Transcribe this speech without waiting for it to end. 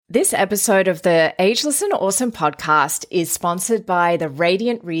This episode of the Ageless and Awesome podcast is sponsored by the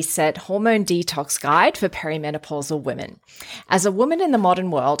Radiant Reset Hormone Detox Guide for Perimenopausal Women. As a woman in the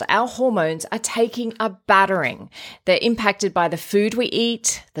modern world, our hormones are taking a battering. They're impacted by the food we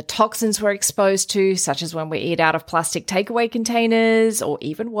eat, the toxins we're exposed to, such as when we eat out of plastic takeaway containers, or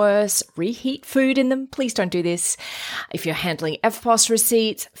even worse, reheat food in them. Please don't do this. If you're handling FPOS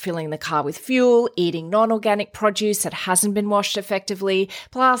receipts, filling the car with fuel, eating non-organic produce that hasn't been washed effectively,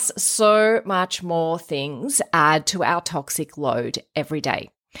 plus so much more things add to our toxic load every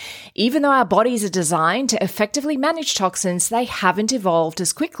day. Even though our bodies are designed to effectively manage toxins, they haven't evolved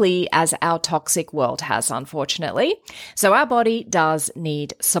as quickly as our toxic world has, unfortunately. So our body does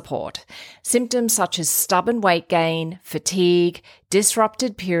need support. Symptoms such as stubborn weight gain, fatigue,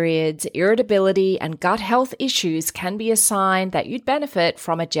 disrupted periods, irritability, and gut health issues can be a sign that you'd benefit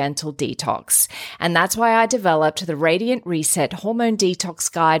from a gentle detox. And that's why I developed the Radiant Reset Hormone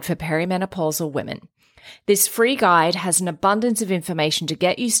Detox Guide for Perimenopausal Women. This free guide has an abundance of information to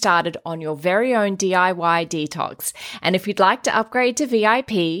get you started on your very own DIY detox. And if you'd like to upgrade to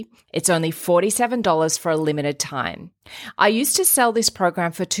VIP, it's only $47 for a limited time. I used to sell this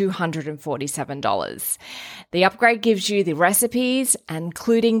program for $247. The upgrade gives you the recipes,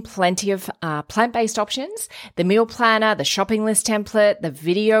 including plenty of plant-based options, the meal planner, the shopping list template, the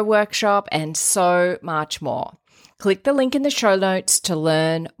video workshop, and so much more. Click the link in the show notes to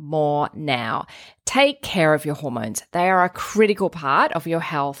learn more now. Take care of your hormones. They are a critical part of your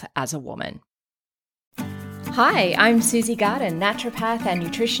health as a woman. Hi, I'm Susie Garden, naturopath and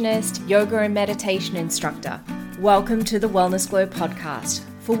nutritionist, yoga and meditation instructor. Welcome to the Wellness Glow podcast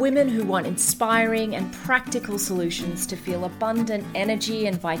for women who want inspiring and practical solutions to feel abundant energy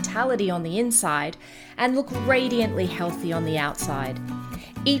and vitality on the inside and look radiantly healthy on the outside.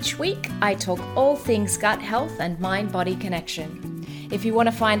 Each week, I talk all things gut health and mind-body connection. If you want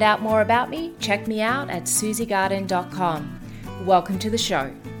to find out more about me, check me out at susiegarden.com. Welcome to the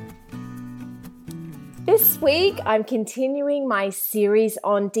show. This week, I'm continuing my series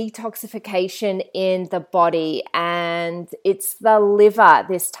on detoxification in the body, and it's the liver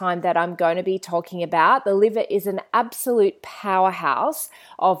this time that I'm going to be talking about. The liver is an absolute powerhouse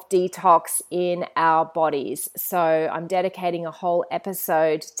of detox in our bodies, so I'm dedicating a whole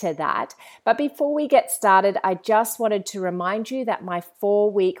episode to that. But before we get started, I just wanted to remind you that my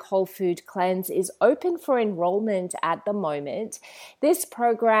 4-week whole food cleanse is open for enrollment at the moment. This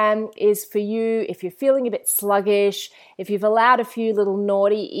program is for you if you're feeling a bit sluggish, if you've allowed a few little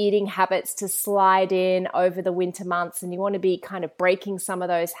naughty eating habits to slide in over the winter months and you want to be kind of breaking some of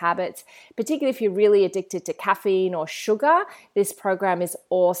those habits, particularly if you're really addicted to caffeine or sugar, this program is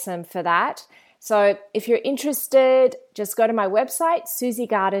awesome for that. So if you're interested, just go to my website,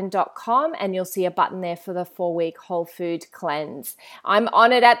 susiegarden.com, and you'll see a button there for the 4-week whole food cleanse. I'm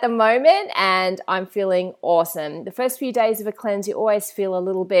on it at the moment and I'm feeling awesome. The first few days of a cleanse, you always feel a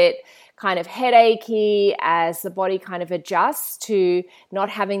little bit kind of headachy as the body kind of adjusts to not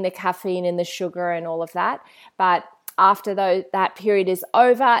having the caffeine and the sugar and all of that. But after that period is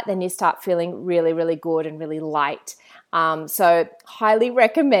over, then you start feeling really, really good and really light. So highly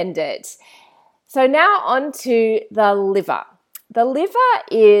recommend it. So now on to the liver. The liver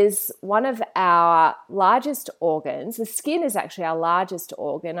is one of our largest organs. The skin is actually our largest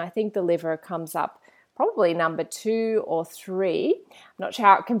organ. I think the liver comes up probably number 2 or 3. I'm not sure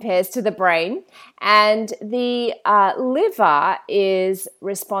how it compares to the brain. And the liver is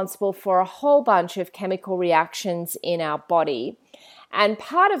responsible for a whole bunch of chemical reactions in our body. And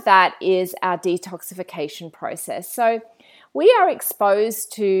part of that is our detoxification process. So we are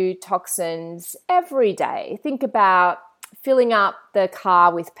exposed to toxins every day. Think about filling up the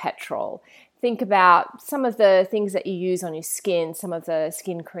car with petrol. Think about some of the things that you use on your skin, some of the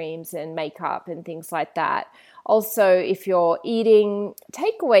skin creams and makeup and things like that. Also, if you're eating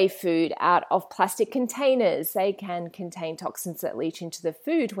takeaway food out of plastic containers, they can contain toxins that leach into the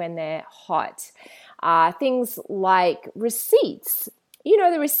food when they're hot. Things like receipts. You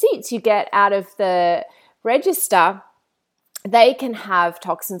know, the receipts you get out of the register, they can have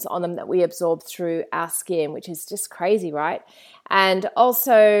toxins on them that we absorb through our skin, which is just crazy, right? And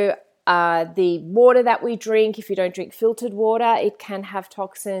also the water that we drink, if you don't drink filtered water, it can have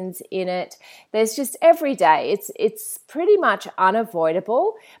toxins in it. There's just every day, it's pretty much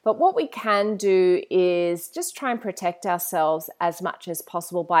unavoidable. But what we can do is just try and protect ourselves as much as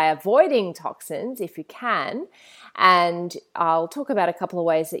possible by avoiding toxins if you can. And I'll talk about a couple of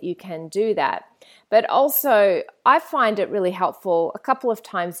ways that you can do that. But also, I find it really helpful a couple of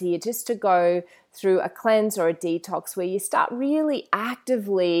times a year just to go through a cleanse or a detox where you start really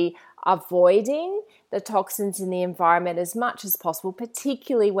actively avoiding the toxins in the environment as much as possible,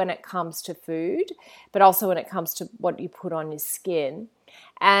 particularly when it comes to food, but also when it comes to what you put on your skin.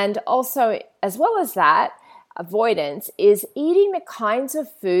 And also, as well as that, avoidance is eating the kinds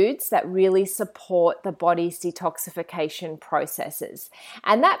of foods that really support the body's detoxification processes.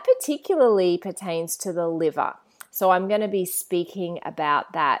 And that particularly pertains to the liver. So I'm going to be speaking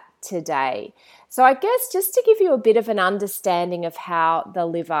about that today. So I guess just to give you a bit of an understanding of how the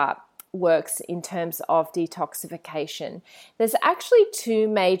liver works in terms of detoxification, there's actually two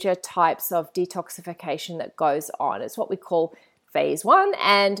major types of detoxification that goes on. It's what we call phase 1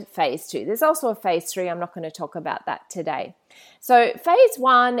 and phase 2. There's also a phase 3. I'm not going to talk about that today. So phase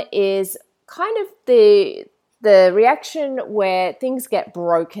 1 is kind of the reaction where things get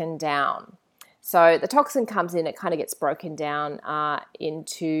broken down. So the toxin comes in, it kind of gets broken down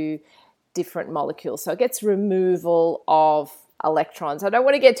into different molecules. So it gets removal of electrons. I don't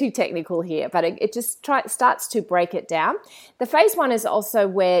want to get too technical here, but it just starts to break it down. The phase 1 is also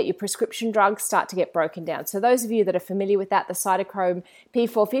where your prescription drugs start to get broken down. So those of you that are familiar with that, the cytochrome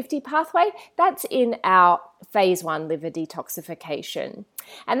P450 pathway, that's in our phase 1 liver detoxification.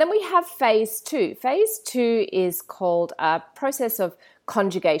 And then we have phase 2. Phase 2 is called a process of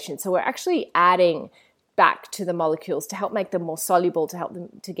conjugation. So we're actually adding back to the molecules to help make them more soluble, to help them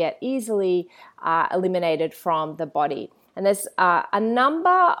to get easily eliminated from the body. And there's a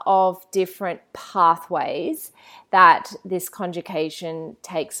number of different pathways that this conjugation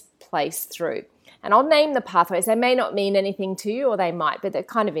takes place through. And I'll name the pathways. They may not mean anything to you, or they might, but they're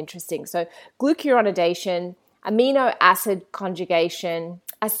kind of interesting. So glucuronidation, amino acid conjugation,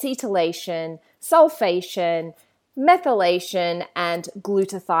 acetylation, sulfation, methylation, and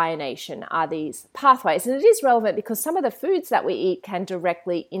glutathione are these pathways. And it is relevant because some of the foods that we eat can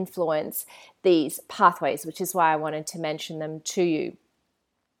directly influence these pathways, which is why I wanted to mention them to you.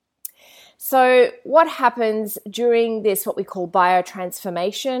 So what happens during this, what we call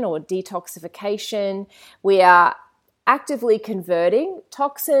biotransformation or detoxification? We are actively converting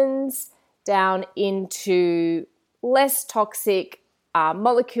toxins down into less toxic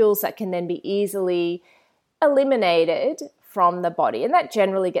molecules that can then be easily eliminated from the body, and that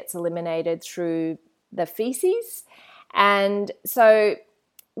generally gets eliminated through the feces. And so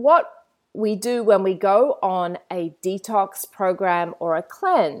what we do when we go on a detox program or a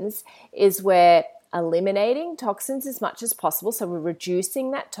cleanse is we're eliminating toxins as much as possible, so we're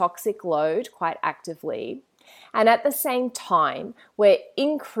reducing that toxic load quite actively, and at the same time we're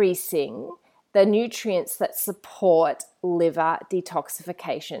increasing the nutrients that support liver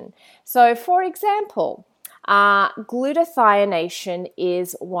detoxification. So for example, glutathione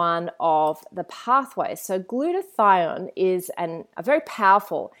is one of the pathways. So glutathione is a very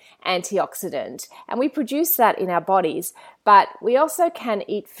powerful antioxidant, and we produce that in our bodies, but we also can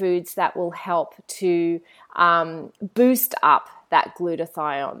eat foods that will help to boost up that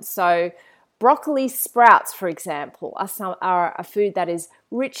glutathione. So broccoli sprouts, for example, are a food that is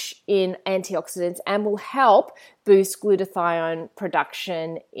rich in antioxidants and will help boost glutathione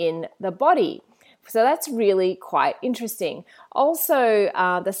production in the body. So that's really quite interesting. Also,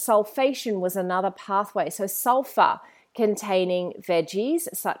 the sulfation was another pathway. So sulfur containing veggies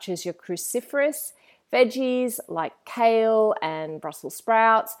such as your cruciferous veggies like kale and Brussels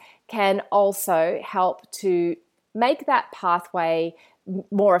sprouts can also help to make that pathway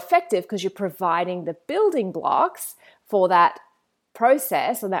more effective because you're providing the building blocks for that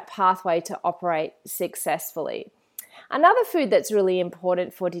process or that pathway to operate successfully. Another food that's really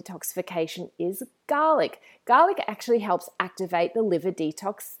important for detoxification is garlic. Garlic actually helps activate the liver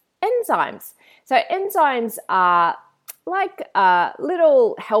detox enzymes. So enzymes are like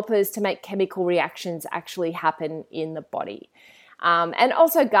little helpers to make chemical reactions actually happen in the body. And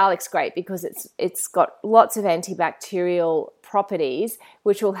also garlic's great because it's got lots of antibacterial properties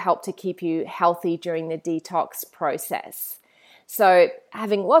which will help to keep you healthy during the detox process. So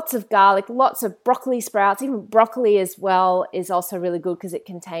having lots of garlic, lots of broccoli sprouts, even broccoli as well is also really good because it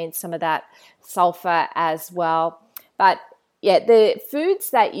contains some of that sulfur as well. But yeah, the foods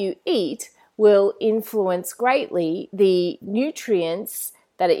that you eat will influence greatly the nutrients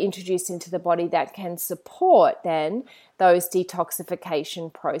that are introduced into the body that can support then those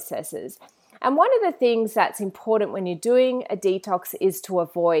detoxification processes. And one of the things that's important when you're doing a detox is to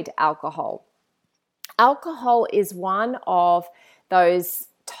avoid alcohol. Alcohol is one of those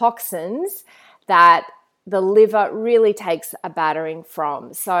toxins that the liver really takes a battering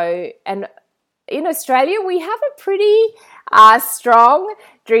from. So, and in Australia, we have a pretty strong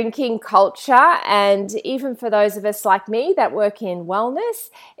drinking culture, and even for those of us like me that work in wellness,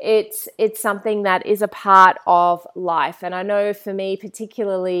 it's something that is a part of life. And I know for me,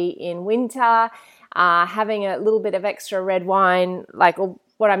 particularly in winter, having a little bit of extra red wine,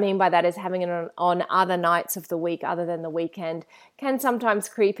 what I mean by that is having it on other nights of the week other than the weekend, can sometimes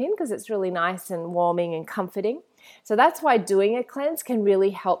creep in because it's really nice and warming and comforting. So that's why doing a cleanse can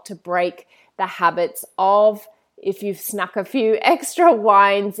really help to break the habits of, if you've snuck a few extra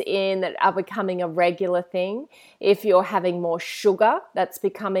wines in that are becoming a regular thing, if you're having more sugar, that's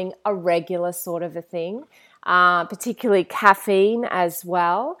becoming a regular sort of a thing, particularly caffeine as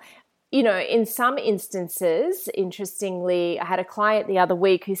well. You know, in some instances, interestingly, I had a client the other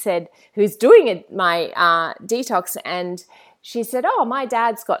week who's doing my detox, and she said, oh, my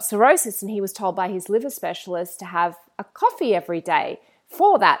dad's got cirrhosis, and he was told by his liver specialist to have a coffee every day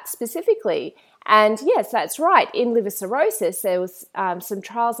for that specifically. And yes, that's right. In liver cirrhosis, there was some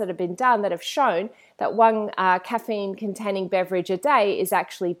trials that have been done that have shown that one caffeine-containing beverage a day is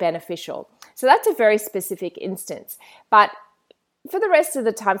actually beneficial. So that's a very specific instance. But for the rest of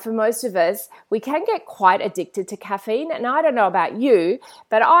the time, for most of us, we can get quite addicted to caffeine. And I don't know about you,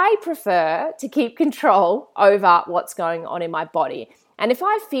 but I prefer to keep control over what's going on in my body. And if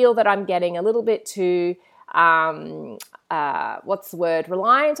I feel that I'm getting a little bit too, reliant,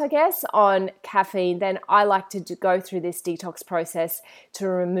 I guess, on caffeine, then I like to go through this detox process to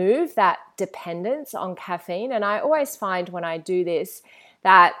remove that dependence on caffeine. And I always find when I do this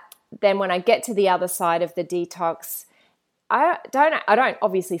that then when I get to the other side of the detox, I don't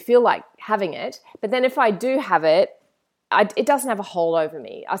obviously feel like having it, but then if I do have it, it doesn't have a hold over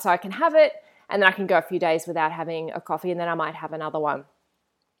me. So I can have it, and then I can go a few days without having a coffee, and then I might have another one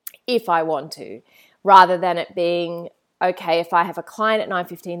if I want to, rather than it being, okay, if I have a client at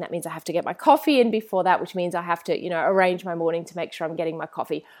 9:15, that means I have to get my coffee in before that, which means I have to, arrange my morning to make sure I'm getting my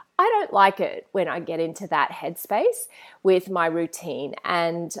coffee. I don't like it when I get into that headspace with my routine.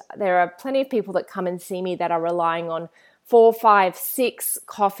 And there are plenty of people that come and see me that are relying on 4, 5, 6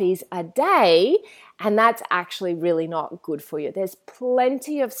 coffees a day, and that's actually really not good for you. There's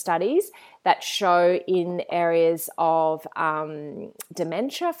plenty of studies that show in areas of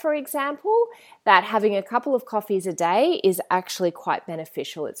dementia, for example, that having a couple of coffees a day is actually quite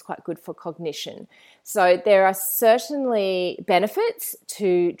beneficial. It's quite good for cognition. So there are certainly benefits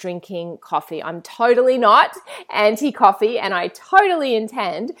to drinking coffee. I'm totally not anti-coffee, and I totally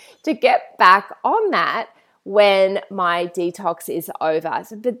intend to get back on that when my detox is over.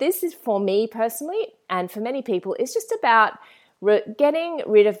 But this is, for me personally, and for many people, it's just about getting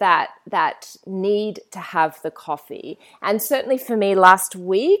rid of that need to have the coffee. And certainly for me last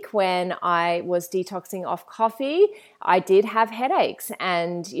week when I was detoxing off coffee, I did have headaches.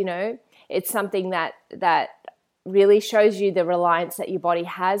 And, it's something that really shows you the reliance that your body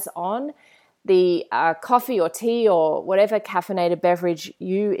has on the coffee or tea or whatever caffeinated beverage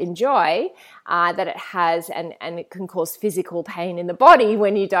you enjoy, that it has, and it can cause physical pain in the body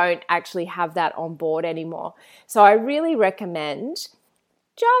when you don't actually have that on board anymore. So I really recommend,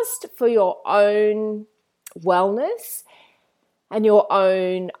 just for your own wellness and your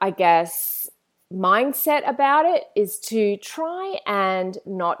own, I guess, mindset about it, is to try and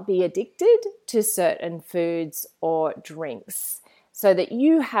not be addicted to certain foods or drinks, so that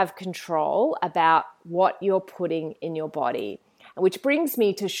you have control about what you're putting in your body. Which brings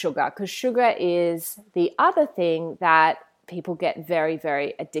me to sugar, because sugar is the other thing that people get very,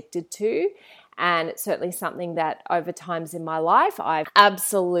 very addicted to. And it's certainly something that over times in my life, I've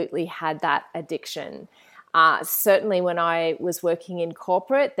absolutely had that addiction. Certainly when I was working in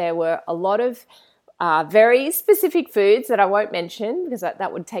corporate, there were a lot of very specific foods that I won't mention because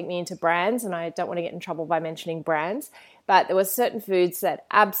that would take me into brands, and I don't want to get in trouble by mentioning brands. But there were certain foods that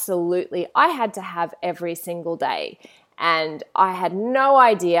absolutely I had to have every single day. And I had no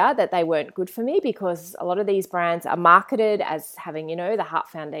idea that they weren't good for me, because a lot of these brands are marketed as having, the Heart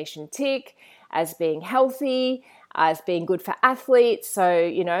Foundation tick, as being healthy, as being good for athletes. So,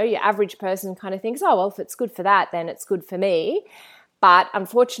 your average person kind of thinks, oh, well, if it's good for that, then it's good for me. But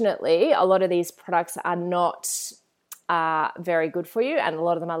unfortunately, a lot of these products are not very good for you, and a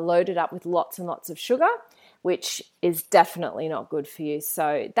lot of them are loaded up with lots and lots of sugar, which is definitely not good for you.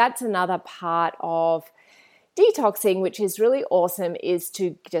 So that's another part of detoxing, which is really awesome, is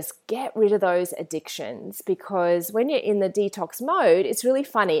to just get rid of those addictions, because when you're in the detox mode, it's really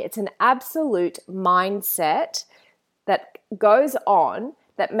funny. It's an absolute mindset that goes on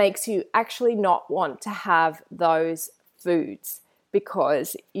that makes you actually not want to have those foods,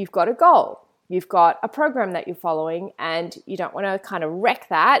 because you've got a goal. You've got a program that you're following, and you don't want to kind of wreck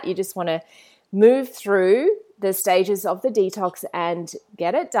that. You just want to move through the stages of the detox and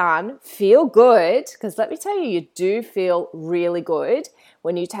get it done, feel good, because let me tell you, you do feel really good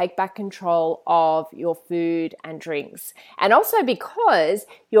when you take back control of your food and drinks. And also because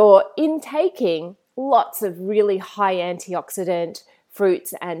you're intaking lots of really high antioxidant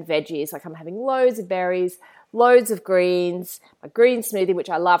fruits and veggies. Like I'm having loads of berries, loads of greens, a green smoothie, which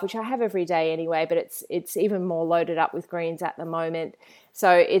I love, which I have every day anyway, but it's even more loaded up with greens at the moment.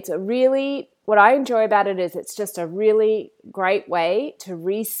 So it's a really, what I enjoy about it is it's just a really great way to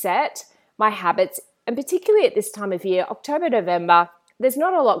reset my habits. And particularly at this time of year, October, November, there's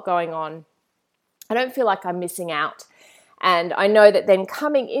not a lot going on. I don't feel like I'm missing out. And I know that then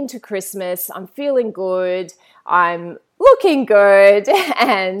coming into Christmas, I'm feeling good, I'm looking good.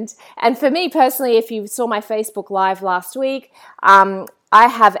 And for me personally, if you saw my Facebook Live last week, I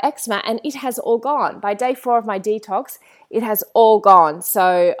have eczema and it has all gone. By day 4 of my detox, it has all gone.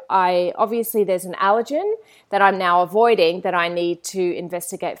 So obviously there's an allergen that I'm now avoiding that I need to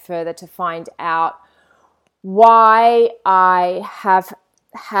investigate further to find out why I have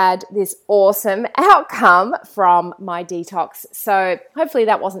had this awesome outcome from my detox. So hopefully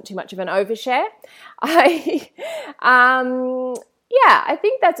that wasn't too much of an overshare. I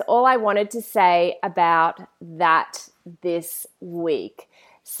think that's all I wanted to say about that this week.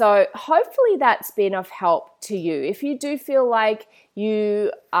 So hopefully that's been of help to you. If you do feel like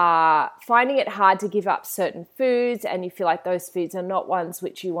you are finding it hard to give up certain foods and you feel like those foods are not ones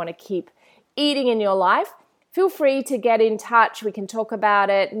which you want to keep eating in your life, feel free to get in touch. We can talk about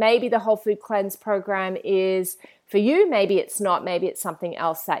it. Maybe the Whole Food Cleanse program is for you. Maybe it's not. Maybe it's something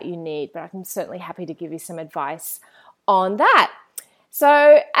else that you need. But I'm certainly happy to give you some advice on that.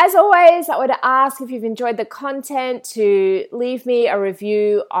 So as always, I would ask if you've enjoyed the content to leave me a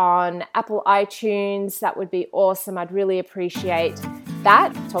review on Apple iTunes. That would be awesome. I'd really appreciate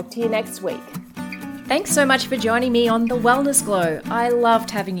that. Talk to you next week. Thanks so much for joining me on The Wellness Glow. I loved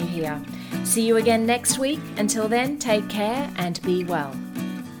having you here. See you again next week. Until then, take care and be well.